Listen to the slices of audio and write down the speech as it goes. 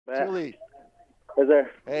Tuli. Yes,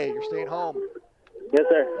 sir. Hey, you're staying home. Yes,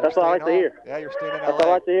 sir. That's all I like to hear. Yeah, you're staying in That's all I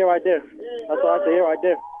LA. like to hear right there. That's all I like to hear right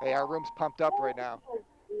there. Hey, our room's pumped up right now.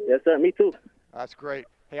 Yes, sir. Me too. That's great.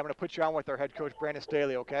 Hey, I'm going to put you on with our head coach, Brandon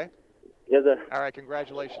Staley, okay? Yes, sir. All right,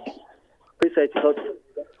 congratulations. Appreciate you, Coach.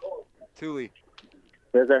 Tuli.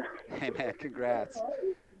 Yes, sir. Hey, man, congrats.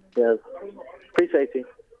 Yes. Appreciate you.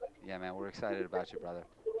 Yeah, man, we're excited about you, brother.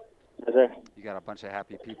 Yes, sir. You got a bunch of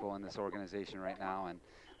happy people in this organization right now, and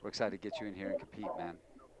we're excited to get you in here and compete, man.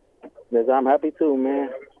 Yes, I'm happy too, man.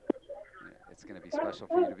 It's going to be special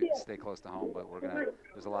for you to stay close to home, but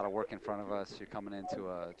there's a lot of work in front of us. You're coming into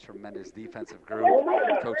a tremendous defensive group,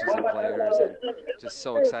 coaches and players, and just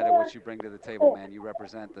so excited what you bring to the table, man. You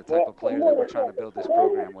represent the type of player that we're trying to build this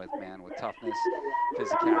program with, man, with toughness,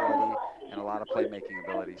 physicality, and a lot of playmaking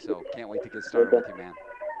ability. So can't wait to get started with you, man.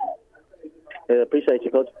 Yeah, appreciate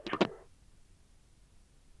you, Coach.